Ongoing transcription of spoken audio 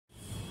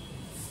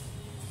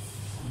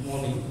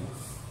Morning,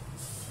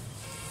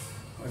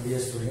 dear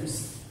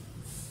students.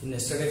 In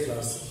yesterday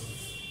class,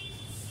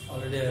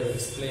 already I have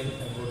explained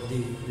about the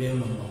wave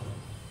number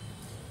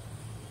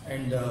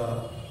and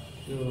how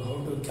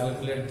to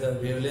calculate the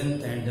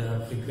wavelength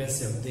and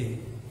frequency of the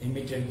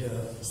emitted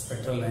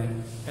spectral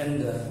line,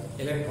 and the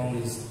electron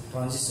is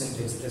transition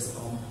takes place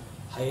from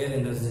higher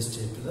energy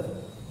state to the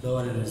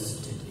lower energy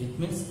state. It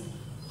means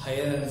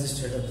higher energy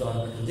state of the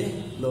orbit to the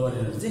lower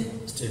energy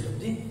state of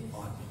the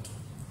orbit.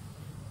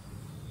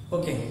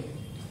 Okay.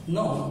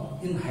 Now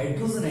in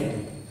hydrogen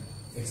atom,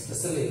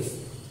 especially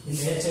in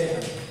H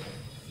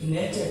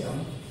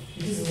atom,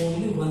 it is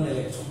only one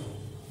electron.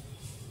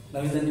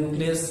 Now in the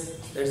nucleus,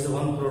 there is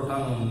one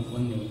proton,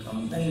 one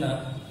neutron. Then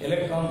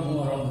electron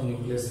move around the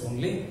nucleus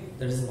only.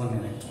 There is one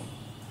electron.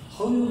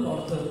 How you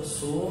got the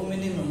so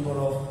many number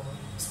of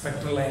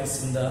spectral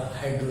lines in the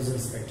hydrogen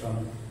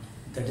spectrum?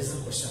 That is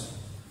the question.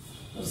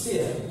 Now see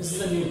here, this is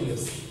the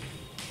nucleus.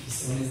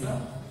 This one is the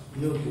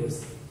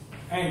nucleus,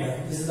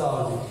 and this is the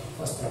orbit.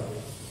 First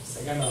orbit,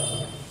 second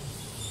orbit,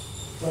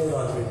 third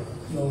orbit.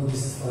 Now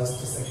this is first,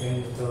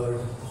 second, third,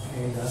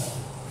 and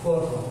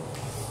fourth one,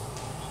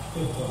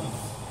 fifth one,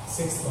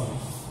 sixth one,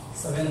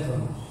 seventh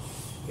one,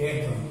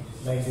 eighth one.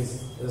 Like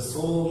this, there are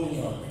so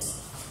many orbits.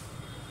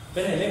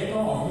 When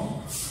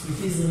electron,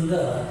 it is in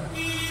the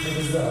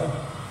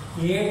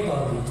eighth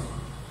orbit.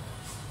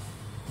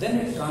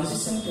 Then a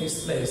transition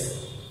takes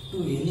place to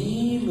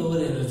any lower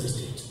energy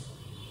state,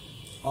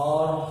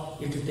 or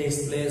it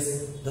takes place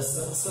the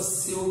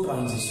successive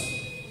transition.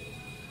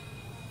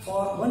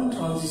 For one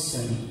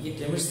transition, it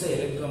emits the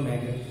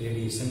electromagnetic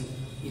radiation.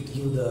 It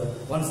gives the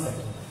one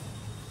spectrum.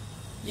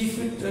 If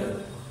it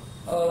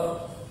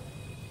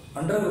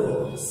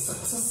undergo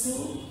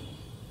successive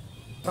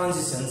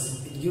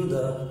transitions, it gives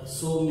the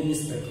so many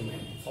spectral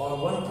line. For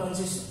one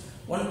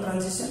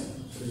transition,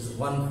 there is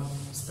one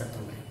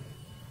spectral line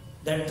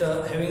that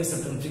having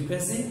certain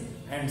frequency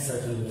and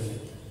certain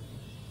wavelength.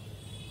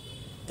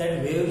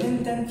 That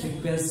wavelength and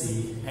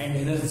frequency and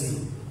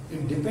energy,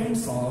 it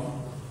depends on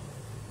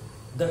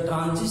the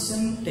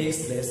transition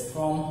takes place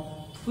from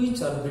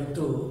which orbit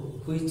to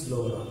which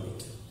lower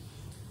orbit.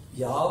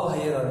 Yav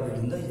higher orbit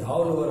inda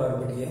yav lower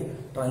orbit ge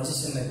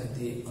transition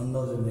agati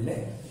annodra mele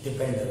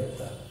depend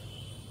agutte.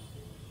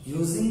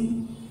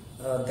 Using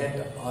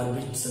that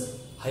orbits,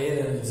 higher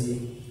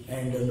energy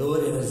and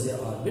lower energy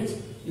orbit,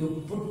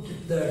 you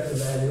put that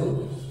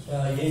value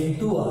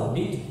N2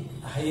 orbit,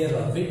 higher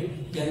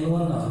orbit,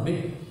 N1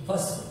 orbit,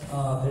 first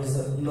there is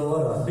a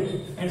lower orbit,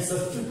 and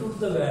substitute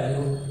the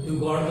value, you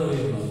got the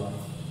wave number.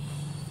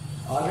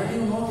 Already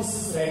you know this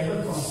is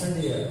Rydberg constant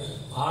here.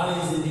 R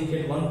is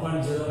indicated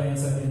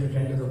 1.097 into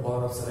 10 to the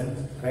power of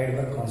 7,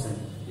 Rydberg constant.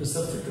 You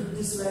substitute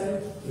this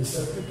value, you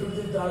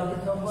substitute the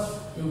orbit number,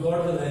 you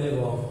got the value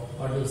of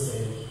what you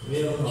say,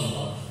 wave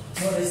number.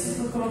 Now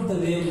reciprocal of the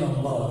wave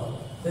number,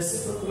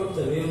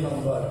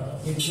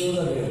 it gives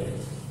the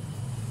wavelength.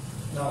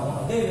 Now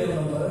ಅದೇ wave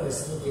number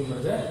reciprocal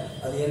ಮಾಡಿದ್ರೆ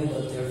ಅದೇನು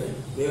ಬರುತ್ತೆ ಹೇಳಿ,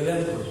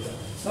 wavelength ಬರುತ್ತೆ.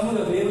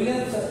 ನಮಗೆ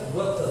wavelength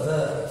ಗೊತ್ತದ,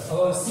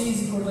 ಅವಾಗ c is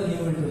equal to nu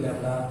into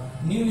lambda,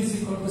 nu is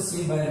equal to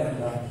c by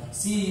lambda.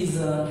 C is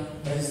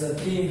that is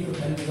 3 into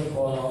 10 to the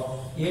power of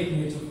 8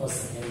 meter per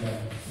second.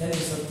 Then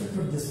you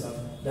substitute this one,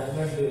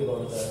 definitely you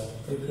got the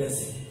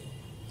frequency.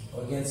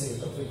 Again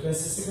ಸಿಗುತ್ತೆ,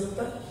 frequency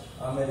ಸಿಗುತ್ತೆ,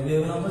 ಆಮೇಲೆ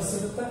wave number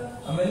ಸಿಗುತ್ತೆ,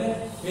 ಆಮೇಲೆ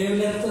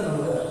wavelength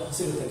ನಮಗೆ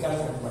ಸಿಗುತ್ತೆ,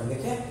 calculate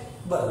ಮಾಡಲಿಕ್ಕೆ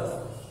ಬರುತ್ತೆ.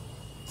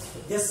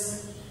 Yes.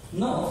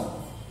 Now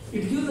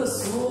it gives us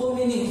so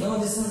many. Now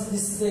this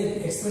is the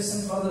expression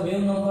for the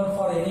wave number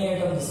for any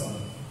atom. This one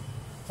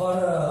for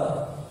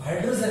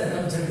hydrogen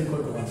atom, z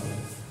equal to 1.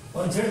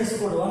 When z is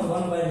equal to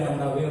 1 by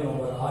lambda wave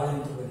number r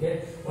into bracket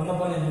 1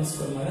 upon n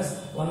square minus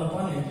 1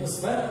 upon n2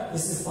 square.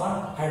 This is for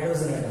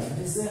hydrogen atom.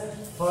 This is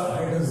for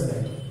hydrogen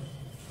atom.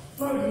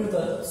 Now it gives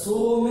us so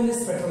many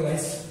spectral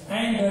lines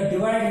and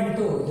divide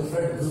into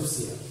different groups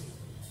here.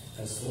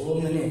 There are so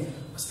many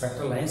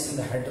spectral lines in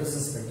the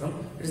hydrogen spectrum.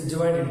 It is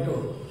divided into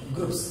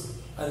groups.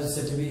 As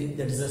said to be,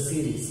 that is a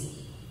series.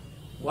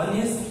 One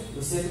is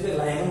you said to be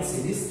Lyman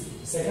series.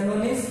 Second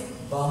one is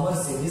Balmer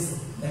series.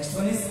 Next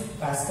one is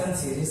Pascal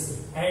series,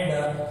 and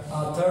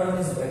third one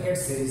is bracket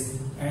series,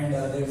 and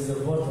there is the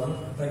fourth one,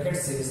 bracket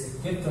series.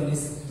 Fifth one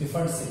is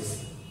different series.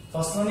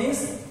 First one is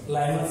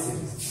Lyman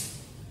series.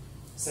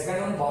 Second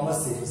one Balmer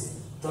series.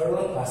 Third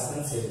one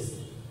Pascal series,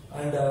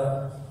 and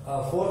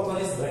fourth one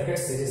is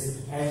bracket series,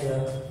 and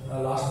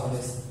last one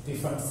is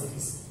different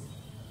series.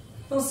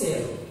 Now see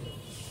here.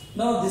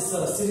 Now this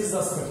series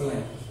of spectral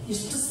line,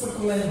 ಇಷ್ಟು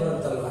spectral line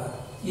ಬರುತ್ತಲ್ಲ,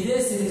 ಇದೇ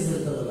series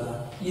ಇರ್ತದಲ್ಲ,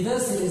 ಇದೇ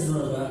series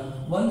ನೋಡುವ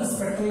ಒಂದು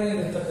spectral line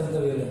ಇರ್ತಕ್ಕಂಥ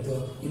wavelength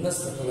ಇನ್ನೊಂದು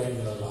spectral line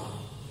ಇರಲ್ಲ.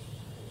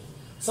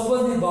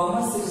 ಸಪೋಸ್ ನೀವು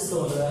ಬಾಮರ್ ಸೀರೀಸ್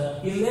ತಗೊಂಡ್ರೆ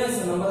ಇಲ್ಲೇ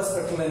ನಂಬರ್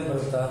spectral line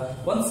ಬರುತ್ತಾ,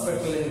 ಒಂದು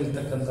spectral line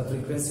ಇರ್ತಕ್ಕಂಥ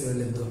ಫ್ರೀಕ್ವೆನ್ಸಿ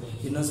ವೇವ್ಲೆಂತ್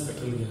ಇನ್ನೊಂದು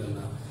spectral line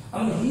ಇರಲ್ಲ.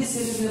 ಆಮೇಲೆ ಈ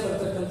ಸೀರೀಸ್ ನೇ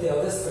ಬರ್ತಕ್ಕಂಥ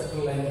ಯಾವುದೇ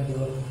spectral line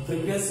ಇದ್ದು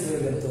ಫ್ರೀಕ್ವೆನ್ಸಿ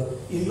ವೇವ್ಲೆಂತ್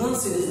ಇನ್ನೊಂದು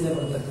ಸೀರೀಸ್ ನೇ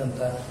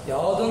ಬರ್ತಕ್ಕಂಥ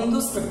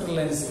ಯಾವುದೊಂದು spectral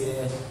lines ಗೆ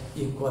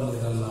ಈಕ್ವಲ್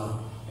ಇರಲ್ಲ.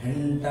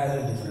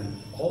 Entirely different.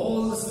 All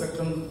the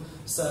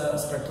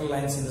spectral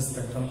lines in the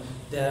spectrum,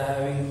 they are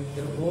having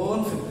their own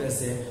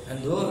frequency and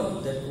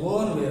their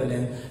own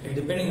wavelength,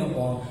 depending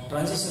upon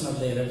transition of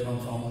the electron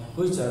from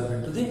which orbit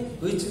to the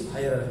which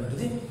higher orbit to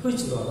the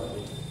which lower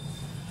orbit.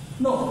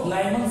 No,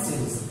 Lyman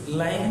series.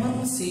 Lyman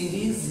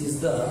series is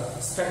the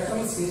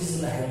spectral series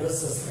in the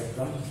hydrogen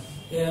spectrum.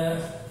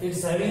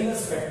 It's having the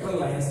spectral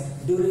lines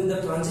during the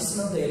transition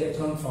of the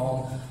electron from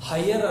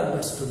higher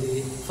orbits to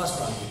the first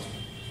orbit.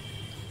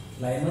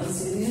 Lyman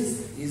series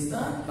is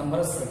the number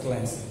of spectral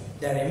lines.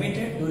 They are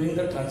emitted during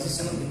the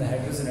transition in the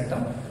hydrogen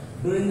atom,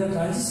 during the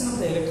transition of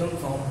the electron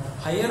from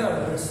higher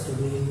orbits to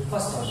the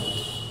first orbit.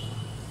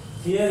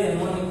 Here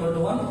N1 equal to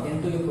 1,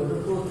 N2 equal to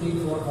 2, 3,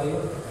 4, 5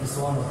 and so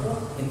on up to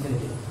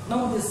infinity.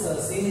 Now this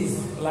series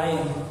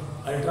line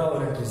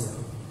ultravioletism.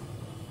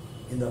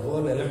 In the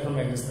whole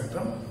electromagnetic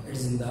spectrum, it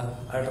is in the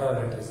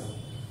ultravioletism.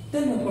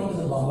 Then we come to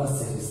the Balmer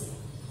series.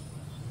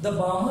 The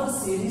Balmer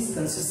series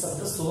consists of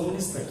the so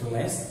many spectral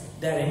lines.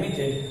 They are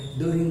emitted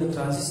during the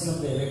transition of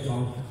the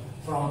electron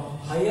from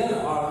higher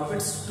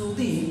orbits to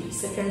the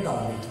second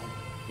orbit.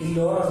 In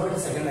lower orbit,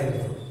 second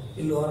orbit.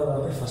 In lower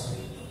orbit, first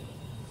orbit.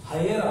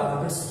 Higher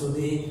orbits to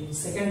the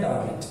second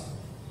orbit.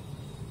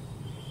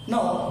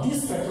 Now,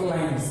 these spectral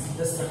lines,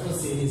 the spectral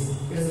series,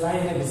 it is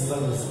lying in a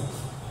visible result.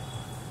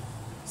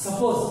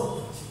 Suppose,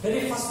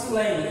 very first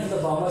line in the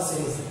Balmer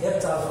series,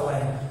 H alpha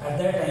line, at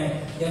that time,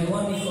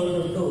 N1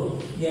 equal to 2,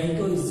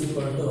 N2 is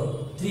equal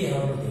to 3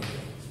 have to take.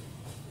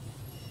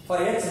 For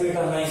H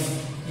beta line,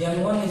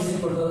 N1 is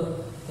equal to 2,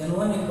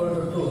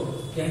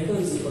 N2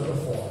 is equal to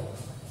 4.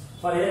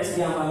 For H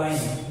gamma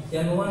line,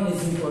 N1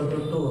 is equal to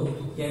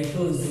 2,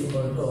 N2 is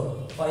equal to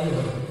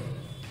 5.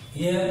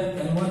 Here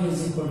N1 is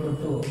equal to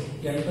 2,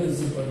 N2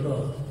 is equal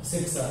to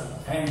 6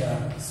 and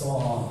so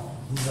on.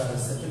 These are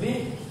said to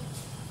be.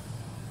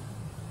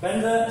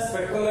 When the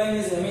spectral line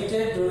is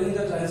emitted during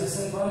the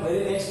transition from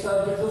very next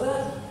orbit to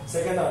the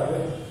second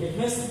orbit, it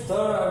means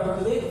third orbit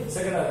to the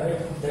second orbit.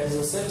 That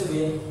is said to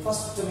be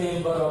first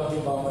member of the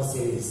Balmer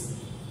series.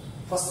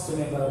 First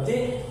member of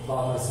the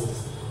Balmer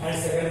series. And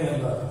second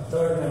member,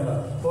 third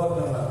member, fourth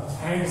member,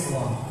 and so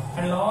on.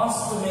 And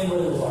last member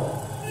is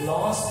what?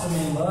 Last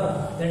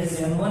member, that is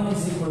N1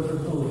 is equal to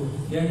 2,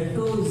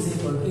 N2 is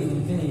equal to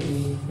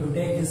infinity. You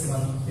take this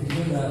one, it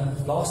will be the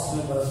last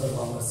member of the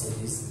Balmer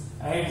series.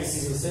 And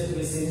this is said to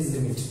be series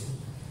limit.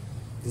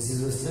 This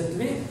is said to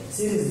be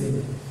series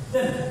limit.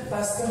 Then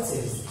Pascal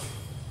series.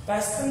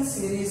 Pascal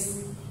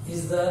series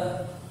is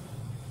the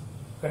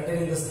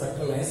containing the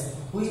spectral lines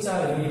which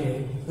are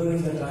emitted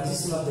during the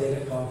transition of the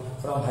electron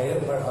from higher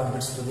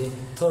orbits to the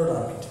third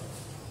orbit.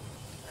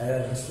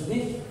 Higher orbits to the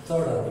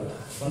third orbit.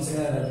 Once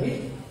again I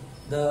repeat,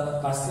 the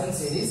Pascal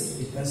series,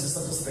 it consists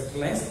of the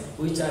spectral lines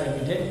which are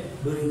emitted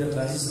during the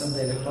transition of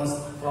the electrons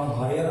from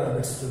higher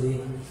orbits to the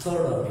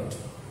third orbit.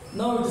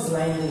 Now it is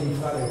lying in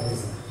infrared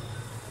region.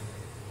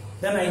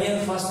 Then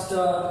again first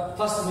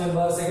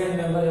member, second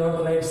member, you have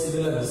to write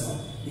similar this one.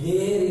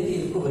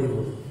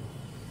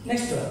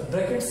 Next,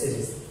 bracket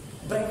series.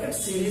 Bracket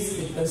series,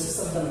 it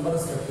consists of the number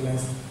of spectral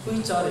lines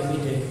which are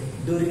emitted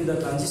during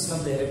the transition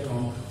of the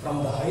electron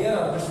from the higher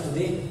orbits to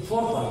the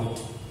fourth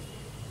orbit.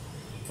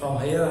 From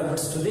higher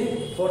orbits to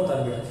the fourth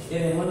orbit.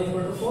 Here N1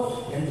 equal to 4,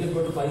 N2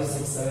 equal to 5,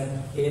 6,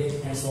 7,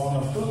 8 and so on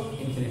up to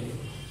infinity.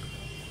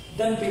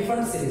 Then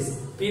P-Fund series.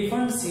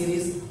 P-Fund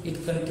series,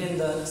 it contains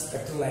the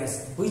spectral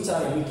lines which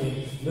are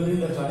emitted during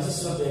the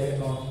transition of the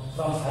electron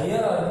from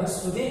higher orbits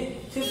to the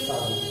fifth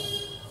orbit.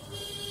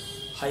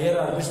 Higher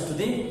orbits to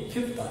the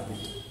fifth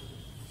orbit.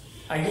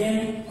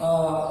 Again,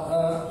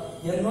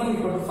 N1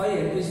 equal to 5,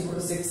 N2 is equal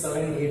to 6,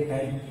 7, 8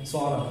 and so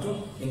on up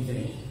to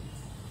infinity.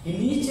 In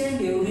each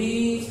and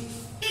every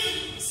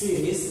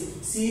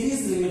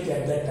series limit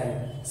at that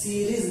time.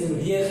 Series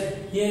limit.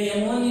 Here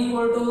N1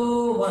 equal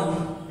to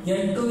 1.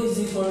 N2 is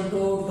equal to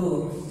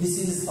 2. This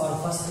is our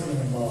first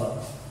member.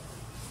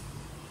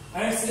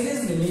 And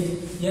series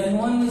limit,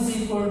 N1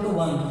 is equal to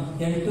 1,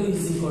 N2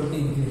 is equal to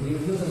infinity.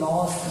 It gives the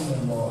last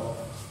member.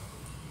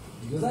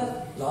 It gives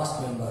the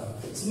last member.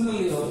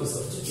 Similarly, you have to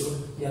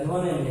substitute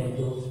N1 and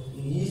N2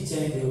 in each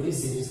and every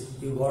series.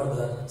 You got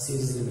the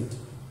series limit.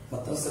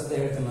 Mattam satte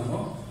ಹೇಳ್ತೇನೆ ನಾನು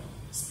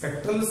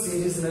spectral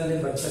series ನಲ್ಲಿ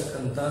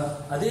ಬರ್ತಕ್ಕಂತ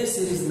ಅದೇ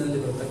series ನಲ್ಲಿ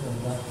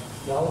ಬರ್ತಕ್ಕಂತ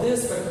ಯಾವುದೇ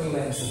spectral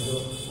lines ಇದ್ದು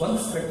ಒಂದು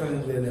spectral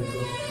wavelength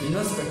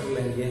ಇನ್ನೊಂದು spectral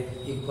ಲೈನ್ಗೆ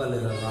ಈಕ್ವಲ್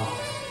ಇರಲ್ಲ,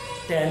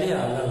 ಟ್ಯಾಲಿ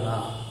ಆಗಲ್ಲ.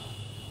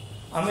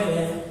 ಆಮೇಲೆ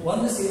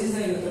ಒಂದು ಸೀರೀಸ್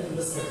ನಲ್ಲಿ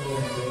ಇರತಕ್ಕಂತ ಸ್ಪೆಕ್ಟ್ರಲ್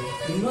ಲೈನ್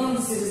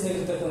ಇನ್ನೊಂದು ಸೀರೀಸ್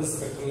ನಲ್ಲಿ ಇರತಕ್ಕಂತ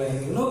ಸ್ಪೆಕ್ಟ್ರಲ್ ಲೈನ್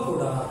ಇನ್ನೂ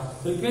ಕೂಡ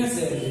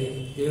ಫ್ರೀಕ್ವೆನ್ಸಿಯಲ್ಲಿ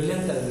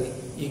ವೇವ್ಲೆಂತ್ ಅಲ್ಲಿ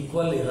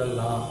ಈಕ್ವಲ್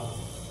ಇರಲ್ಲ.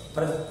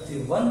 ಪ್ರತಿ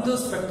ಒಂದು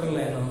ಸ್ಪೆಕ್ಟ್ರಲ್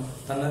ಲೈನು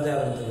ತನ್ನದೇ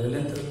ಆದಂಥ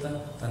ವೇವ್ಲೆಂತ್ ಇರುತ್ತೆ,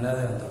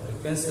 ತನ್ನದೇ ಆದಂಥ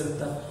ಫ್ರೀಕ್ವೆನ್ಸಿ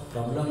ಇರುತ್ತೆ.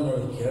 ಪ್ರಾಬ್ಲಮ್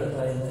ನೋಡಿ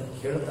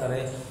ಕೇಳ್ತಾರೆ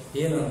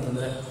ಏನು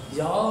ಅಂತಂದ್ರೆ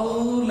ಯಾವ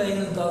ಲೈನ್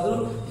ಇದ್ದಾದ್ರೂ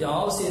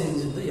ಯಾವ ಸೀರೀಸ್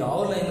ಇದ್ದು ಯಾವ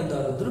ಲೈನ್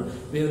ಇದ್ದಾದ್ರೂ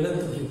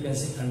ವೇವ್ಲೆಂತ್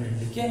ಫ್ರೀಕ್ವೆನ್ಸಿ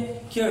ಕಂಡುಹಿಡಲಿಕ್ಕೆ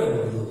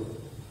ಕೇಳಬಹುದು.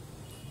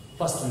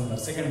 First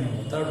member, second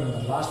member, third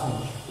member, last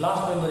member.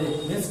 Last member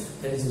it means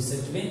that is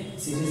said to be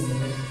series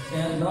limit.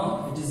 And now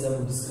it is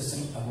our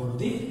discussion about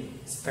the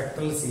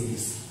spectral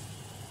series.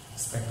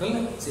 Spectral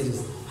series,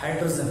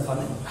 hydrogen,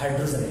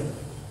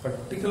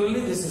 particularly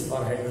this is for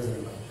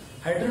hydrogen.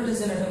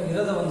 Hydrogen atom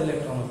ಇರೋದ ಒಂದು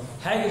electron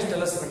ಹೇಗೆ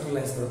ಇಷ್ಟೆಲ್ಲ spectral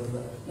lines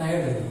ಬರ್ತದೆ ನಾ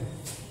ಹೇಳಿದೆ.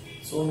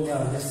 So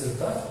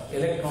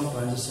electron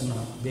transition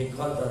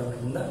ಬೇಕಾದ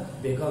ಆರ್ಬಿಟ್ರಿಂದ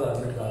ಬೇಕಾದ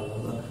ಆರ್ಬಿಟ್ಗೆ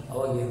ಆಗ್ಬೋದು.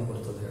 ಅವಾಗ ಏನು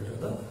ಕೊಡ್ತದೆ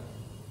ಹೇಳಿರೋದು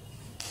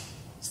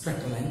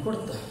ಸ್ಪೆಕ್ಟ್ರಲ್ ಲೈನ್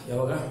ಕೊಡುತ್ತೆ.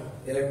 ಯಾವಾಗ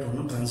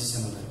ಎಲೆಕ್ಟ್ರಾನ್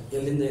ಟ್ರಾನ್ಸಿಷನ್ ಅಲ್ಲ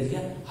ಎಲ್ಲಿಂದ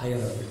ಎಲ್ಲಿಗೆ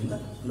higher ಆರ್ಬಿಟ್ರಿಂದ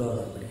lower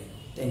ಆರ್ಬಿಟ್ಗೆ.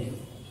 Thank you.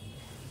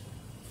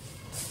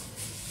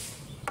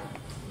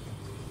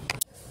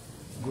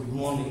 Good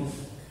morning,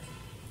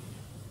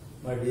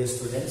 my dear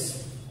students.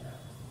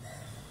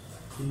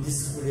 In this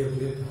video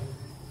clip,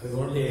 I will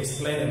only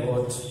explain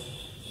about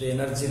the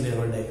energy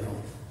level diagram.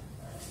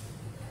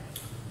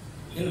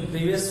 In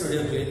previous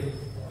video clip,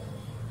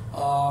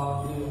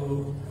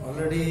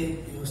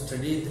 you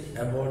studied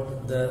about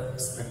the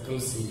spectral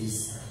series.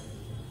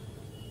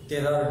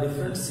 There are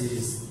different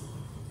series.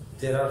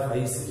 There are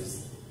 5 series.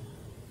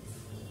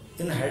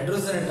 In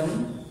hydrogen atom,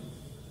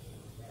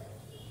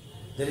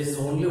 there is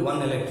only one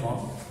electron,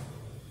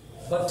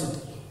 but it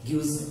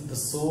gives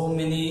so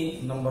many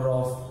number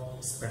of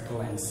spectral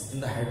lines in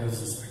the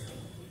hydrogen spectrum.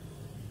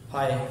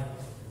 Why?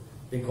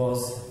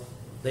 Because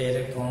the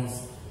electrons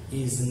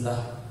is in the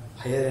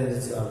higher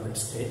energy orbit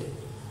state.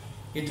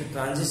 Its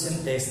transition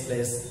takes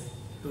place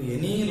to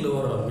any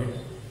lower orbit,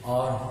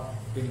 or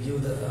it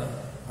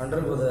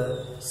undergo the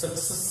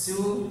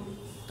successive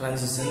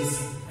transitions,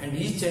 and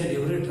each and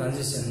every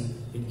transition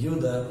it gives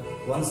the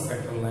one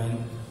spectral line,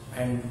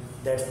 and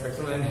that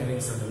spectral line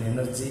having certain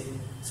energy,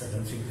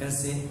 certain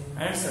frequency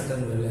and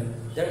certain wavelength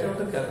that you have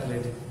to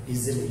calculate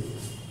easily.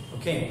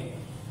 Okay,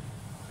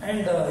 and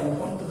you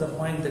come to the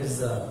point that is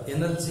the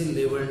energy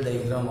level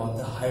diagram of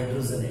the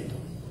hydrogen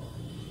atom.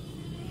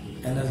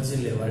 Energy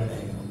level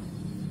diagram.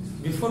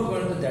 Before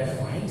going to that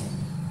point,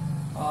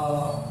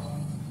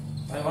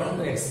 I want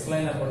to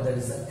explain about that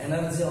is the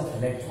energy of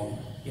electron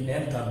in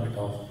nth orbit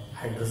of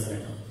hydrogen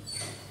atom.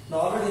 Now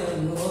already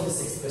you know this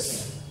expression,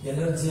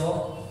 energy of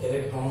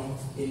electron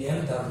in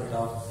nth orbit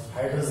of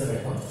hydrogen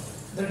atom.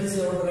 That is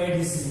you have to write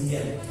this in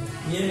En.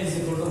 En is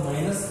equal to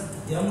minus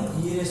m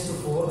e raised to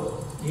 4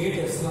 8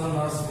 epsilon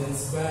naught spin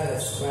square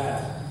f square.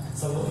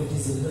 So it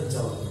is in the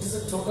joule. It is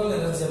the total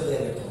energy of the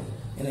electron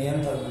in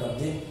nth orbit of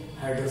the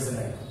hydrogen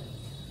atom.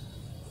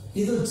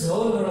 ಇದು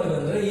joule ಒಳಗೆ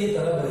ಅಂದ್ರೆ ಈ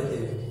ತರ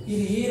ಬರೀತೀವಿ.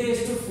 ಇಲ್ಲಿ e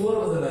raised to 4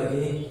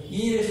 ಬದಲಾಗಿ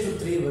e raised to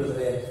 3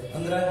 ಬರೆದ್ರೆ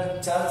ಅಂದ್ರೆ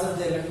charge of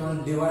the electron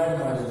divide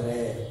ಮಾಡಿದ್ರೆ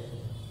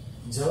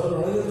ಜೌಲ್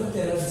ಒಳಗಿರ್ತದೆ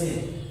ಎನರ್ಜಿ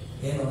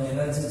ಏನು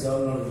ಎನರ್ಜಿ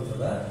ಜೌಲ್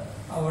ಒಳಗಿರ್ತದ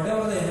ಆ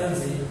whatever the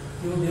energy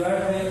you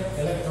divide by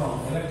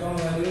electron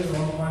value is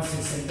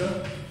 1.6 into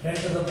 10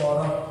 to the power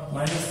of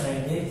minus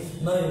 90.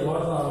 Now you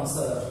got the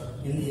answer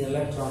in the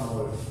electron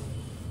volt.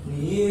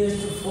 E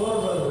raised to 4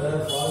 brethren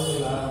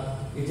formula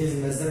it is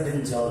measured in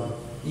joule.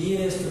 E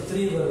raised to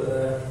 3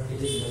 brethren it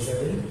is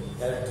measured in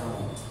electron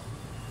volt.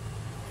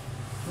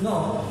 Now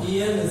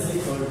En is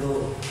equal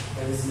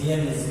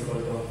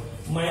to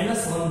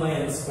minus 1 by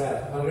n square.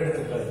 ಹೊರಗಡೆ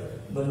ತಗೊಳ್ಳಿ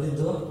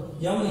ಬಂದಿದ್ದು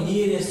m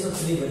e raised to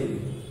 3 ಬರೀವಿ.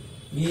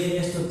 e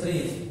raised to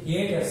 3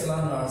 8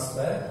 epsilon naught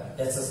square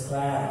h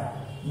square.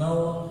 Now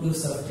you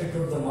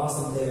substitute the mass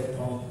of the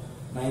electron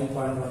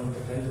 9.1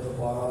 into 10 to the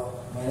power of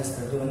minus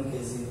 31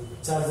 kg.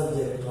 Charge of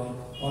the electron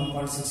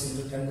 1.6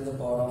 into 10 to the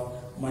power of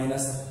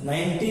minus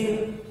 19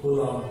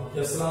 coulomb.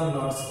 Epsilon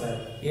naught square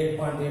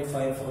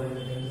 8.854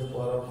 into 10 to the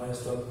power of minus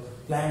 12.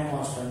 Planck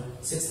constant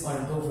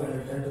 6.25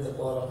 into 10 to the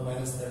power of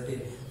minus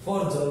 34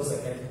 joule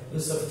second. You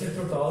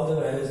substitute all the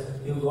values,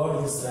 you got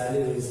this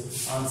value is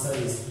answer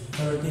is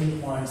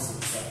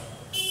 13.6.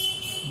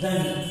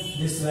 Then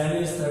this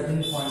value is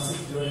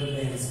 13.6 divided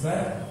by n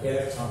square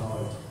electron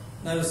volt.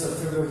 Now you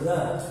substitute the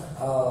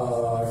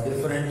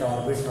different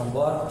orbit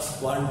number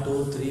 1,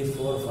 2, 3,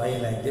 4,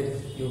 5 like that.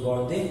 You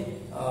got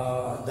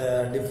the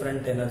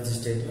different energy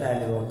state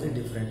value of the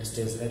different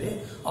stationary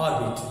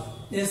orbit.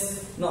 Yes.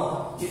 Now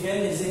if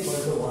n is equal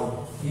to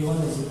 1, E1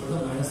 is equal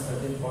to minus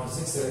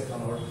 13.6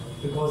 electron volt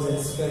because n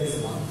square is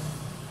 1.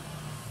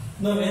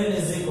 Now n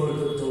is equal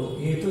to 2.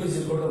 E2 is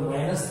equal to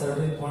minus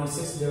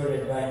 13.6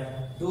 divided by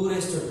 2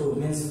 raised to 2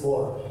 means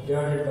 4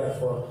 divided by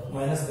 4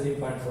 minus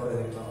 3.4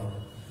 electron volt.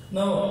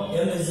 Now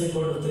n is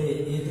equal to 3.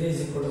 E3 is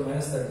equal to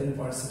minus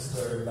 13.6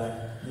 divided by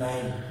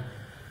 9.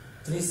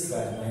 3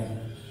 square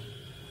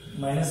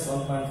 9 minus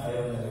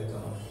 1.51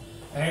 electron volt.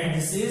 And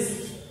this is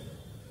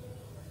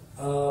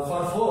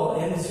for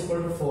 4 n is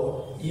equal to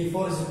 4.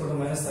 E4 is equal to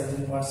minus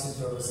 13.6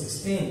 divided by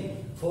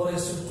 16. 4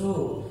 raised to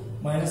 2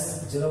 minus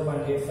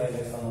 0.85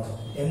 electron volt.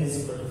 N is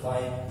equal to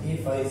 5.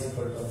 E5 is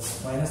equal to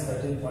minus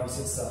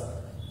 13.6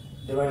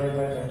 divided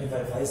by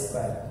 25 5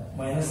 square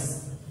minus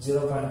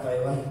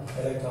 0.51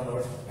 electron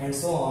volt, and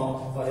so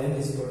on for n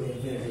is equal to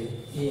infinity.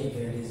 E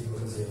infinity is equal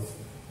to 0.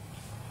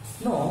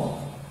 Now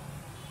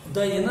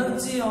the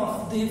energy of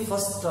the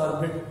first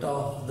orbit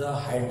of the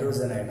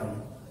hydrogen atom,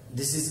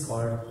 this is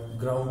called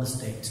ground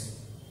state.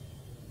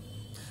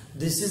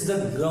 This is the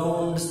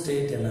ground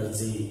state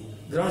energy.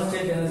 Ground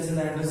state energy in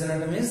the hydrogen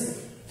atom is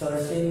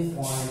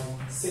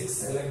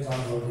 13.6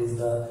 electron volt is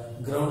the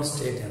ground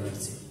state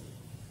energy.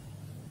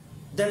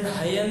 Then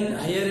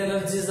higher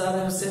energies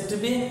are said to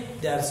be,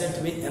 they are said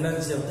to be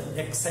energy of the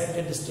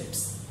excited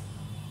states.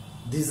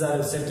 These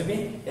are said to be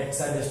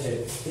excited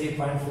state.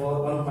 3.4,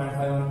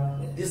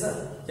 1.51. These are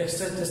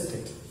excited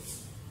state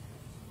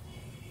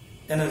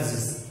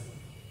energies.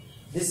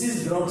 This is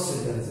ground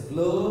state energy,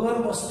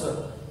 lowermost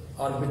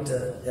orbit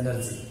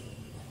energy.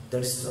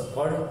 That is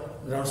called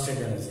ground state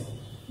energy.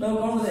 Now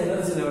come to the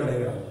energy level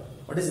diagram.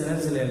 What is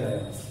energy level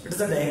diagram? It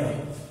is a diagram.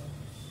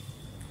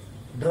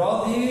 Draw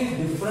the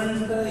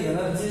different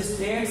energy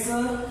states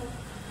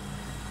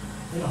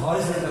in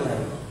horizontal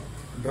line.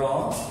 Draw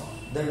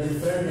the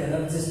different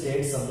energy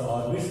states of the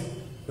orbit.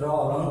 Draw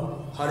along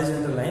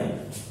horizontal line.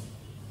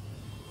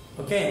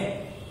 Okay.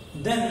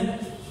 Then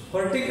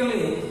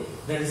vertically,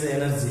 that is the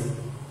energy.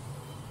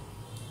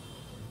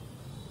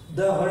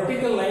 The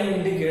vertical line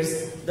indicates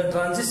the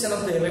transition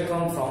of the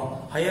electron from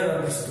higher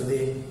orbits to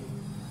the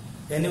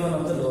any one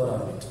of the lower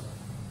orbit.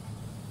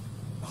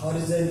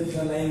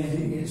 Horizontal line,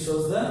 it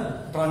shows the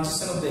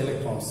transition of the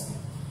electrons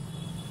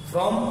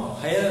from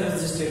higher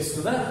energy states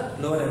to the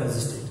lower energy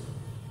state.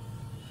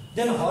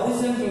 Then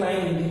horizontal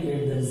line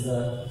indicates there is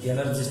the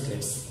energy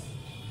states,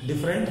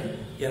 different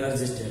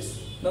energy states.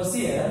 Now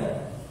see here,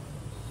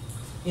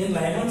 in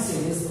Lyman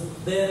series,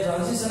 the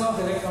transition of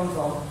electron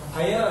from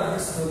higher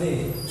orbits to the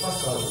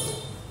first orbit.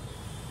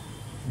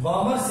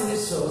 Bomber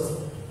series shows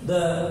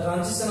the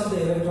transition of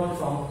the electron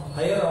from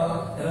higher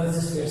energy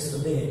states to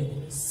the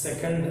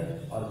second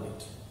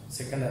orbit,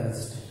 second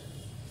energy state.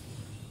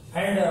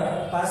 And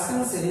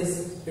Pascal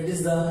series, it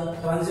is the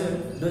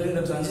during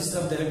the transition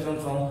of the electron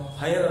from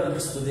higher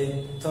orbits to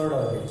the third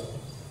orbit.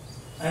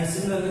 And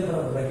similarly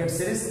for bracket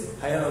series,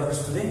 higher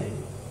orbits to the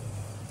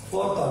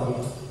fourth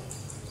orbit.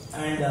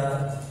 And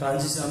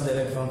transition of the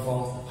electron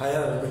from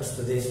higher orbits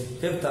to the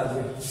fifth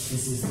orbit.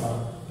 This is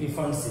called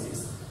P-fund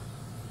series.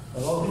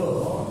 ಯಾವಾಗಲೂ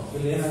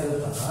ಇಲ್ಲಿ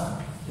ಏನಾಗಿರುತ್ತಲ್ಲ,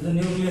 ಇದು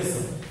nucleus,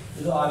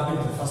 ಇದು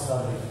orbit, first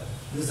orbit,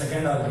 ಇದು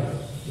second orbit,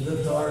 ಇದು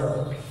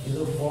third,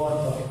 ಇದು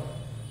fourth,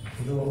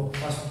 ಇದು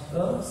first,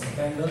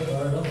 second,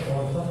 third,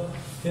 fourth,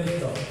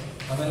 fifth,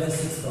 ಆಮೇಲೆ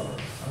sixth,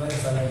 ಆಮೇಲೆ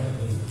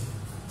ಸೆವೆಂತ್.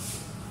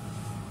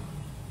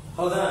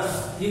 ಹೌದಾ?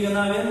 ಈಗ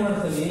ನಾವೇನ್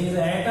ಮಾಡ್ತೀವಿ,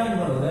 ಇದು ಆಟಮ್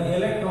ನೋಡಿದ್ರೆ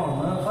ಎಲೆಕ್ಟ್ರಾನ್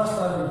ಫಸ್ಟ್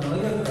ಆರ್ಬಿಟ್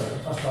ಒಳಗೆ ಇರ್ತದೆ.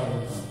 First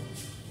orbit.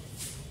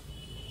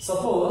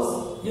 Suppose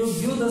you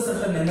give the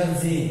certain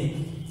energy.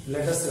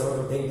 Let us have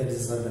to take that is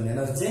certain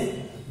energy.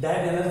 That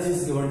energy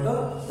is given to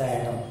the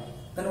atom.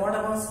 Then what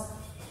happens?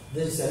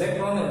 This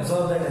electron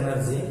absorb that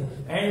energy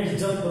and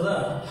jump to the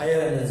higher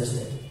energy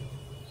state.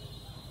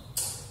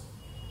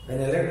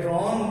 When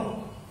electron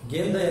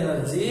gain the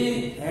energy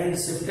and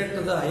shifted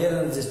to the higher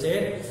energy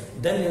state,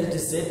 then it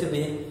is said to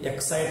be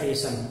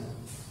excitation.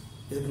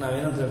 ಇದಕ್ಕೆ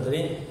ನಾವೇನಂತ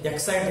ಹೇಳ್ತೀವಿ?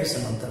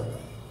 Excitation ಅಂತ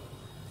ಹೇಳ್ತೀವಿ.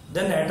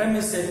 Then atom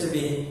is said to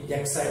be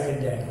excited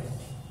atom.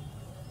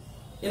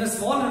 In a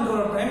small interval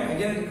of time,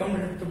 again it comes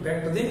back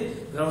to the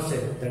ground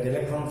state. That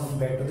electron comes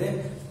back to the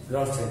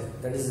ground state.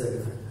 That is the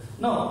difference.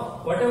 Now,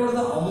 whatever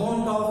the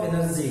amount of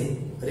energy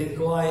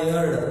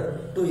required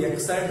to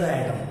excite the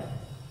atom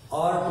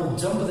or to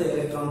jump the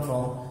electron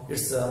from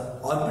its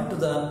orbit to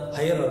the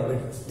higher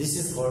orbit, this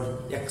is called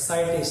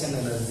excitation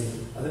energy.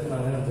 ಅದಕ್ಕೆ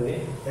ನಾವೇನಂತೀವಿ?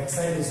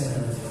 Excitation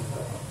energy.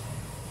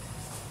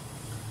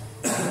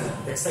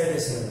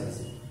 Excitation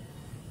energy.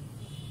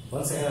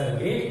 Once again I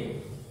repeat.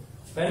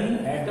 When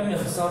atom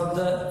absorbs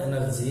the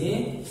energy,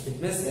 it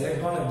means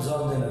electron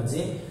absorbs the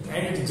energy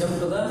and it jumps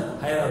to the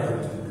higher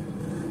orbit.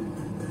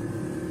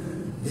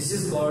 This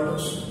is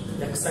called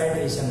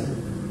excitation.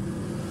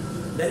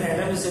 Then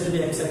atom is said to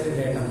be excited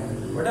atom.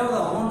 Whatever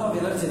the amount of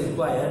energy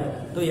required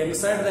to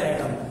excite the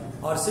atom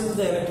or shift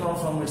the electron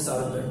from its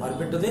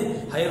orbit to the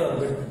higher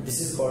orbit, this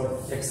is called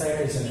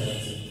excitation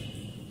energy.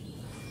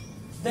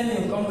 Then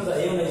you come to the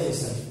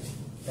ionization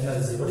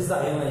energy. What is the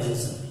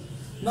ionization?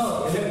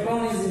 Now, electron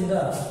is in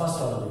the first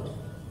orbit.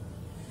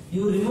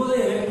 You remove the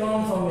electron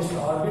from its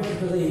orbit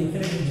to the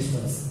infinite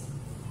distance.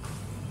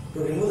 To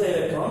remove the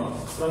electron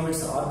from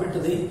its orbit to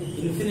the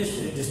infinite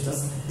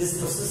distance, this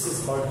process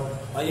is called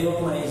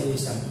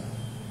ionization.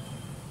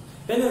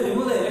 When you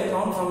remove the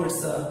electron from its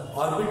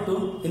orbit to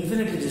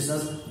infinite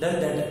distance, then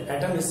that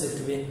atom is said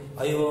to be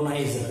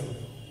ionized.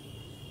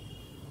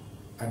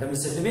 Atom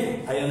is said to be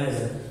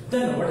ionized.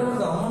 Then, whatever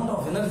the amount of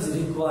energy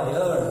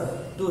required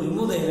to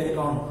remove the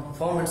electron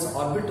from its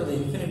orbit to the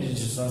infinite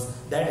distance,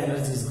 that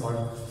energy is called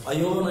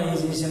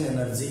ionization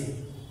energy.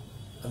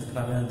 ಅದಕ್ಕೆ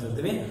ನಾವೇನಂತ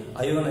ಹೇಳ್ತೀವಿ?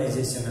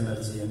 Ionization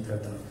energy ಅಂತ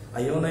ಹೇಳ್ತಾರೆ.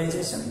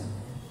 Ionization,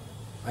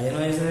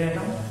 ionized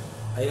atom,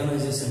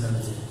 ionization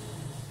energy.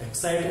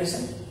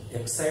 Excitation,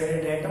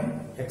 excited atom,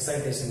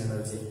 excitation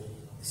energy.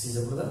 This is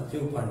about the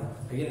few points.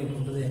 Again, we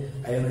come to the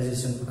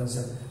ionization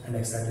potential and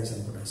excitation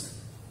potential.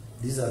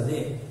 These are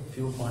the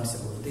few points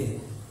about the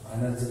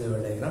energy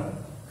level diagram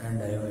and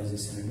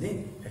ionization and the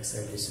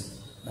excitation.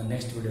 The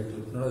next video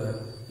clip ನೋಡಿದ್ರೆ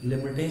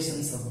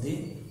limitations of the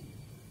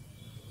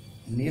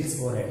Niels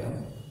Bohr atom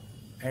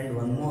and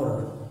one more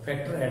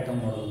factor atom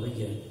model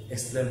ಬಗ್ಗೆ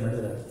explain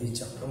ಮಾಡಿದ್ರೆ ಈ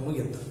chapter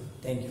ಮುಗಿಯುತ್ತೆ.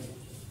 Thank you.